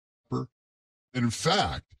And in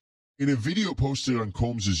fact, in a video posted on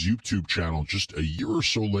Combs' YouTube channel just a year or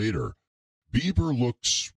so later, Bieber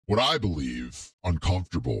looks, what I believe,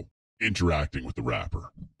 uncomfortable interacting with the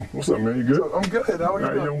rapper. What's up, man? You good? I'm good. How are you?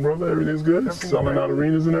 All right, young brother, everything's good? Selling out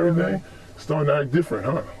arenas and everything? Starting to act different,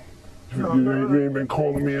 huh? You ain't been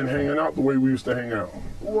calling me and hanging out the way we used to hang out.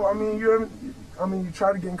 Well, I mean, you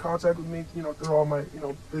try to get in contact with me, through all my,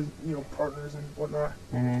 partners and whatnot.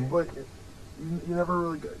 But you never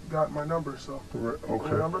really got my number, so.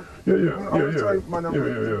 Okay. My number? Yeah. Tell you my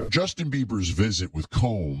number. Yeah. Justin Bieber's visit with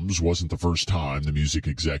Combs wasn't the first time the music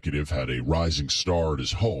executive had a rising star at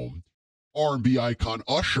his home. R&B icon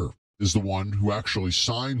Usher is the one who actually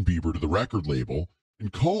signed Bieber to the record label,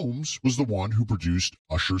 and Combs was the one who produced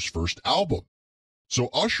Usher's first album. So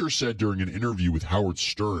Usher said during an interview with Howard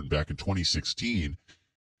Stern back in 2016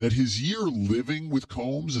 that his year living with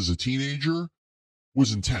Combs as a teenager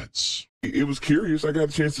was intense. It was curious. I got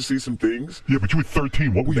a chance to see some things. Yeah, but you were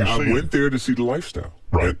 13. What were you saying? I went there to see the lifestyle,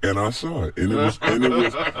 right? And I saw it, and it was,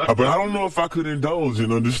 but I don't know if I could indulge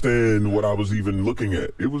and understand what I was even looking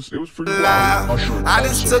at. It was pretty wild. I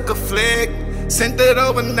just took a flick, sent it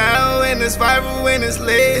over now, and it's viral when it's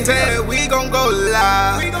lit. Tell we gon' go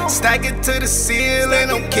live, stack it to the ceiling.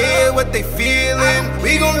 Don't care what they feeling.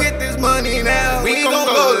 We gon' get this money now. We gon'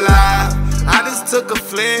 go live. I just took a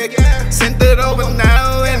flick, sent it over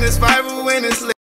now, and it's viral when it's lit.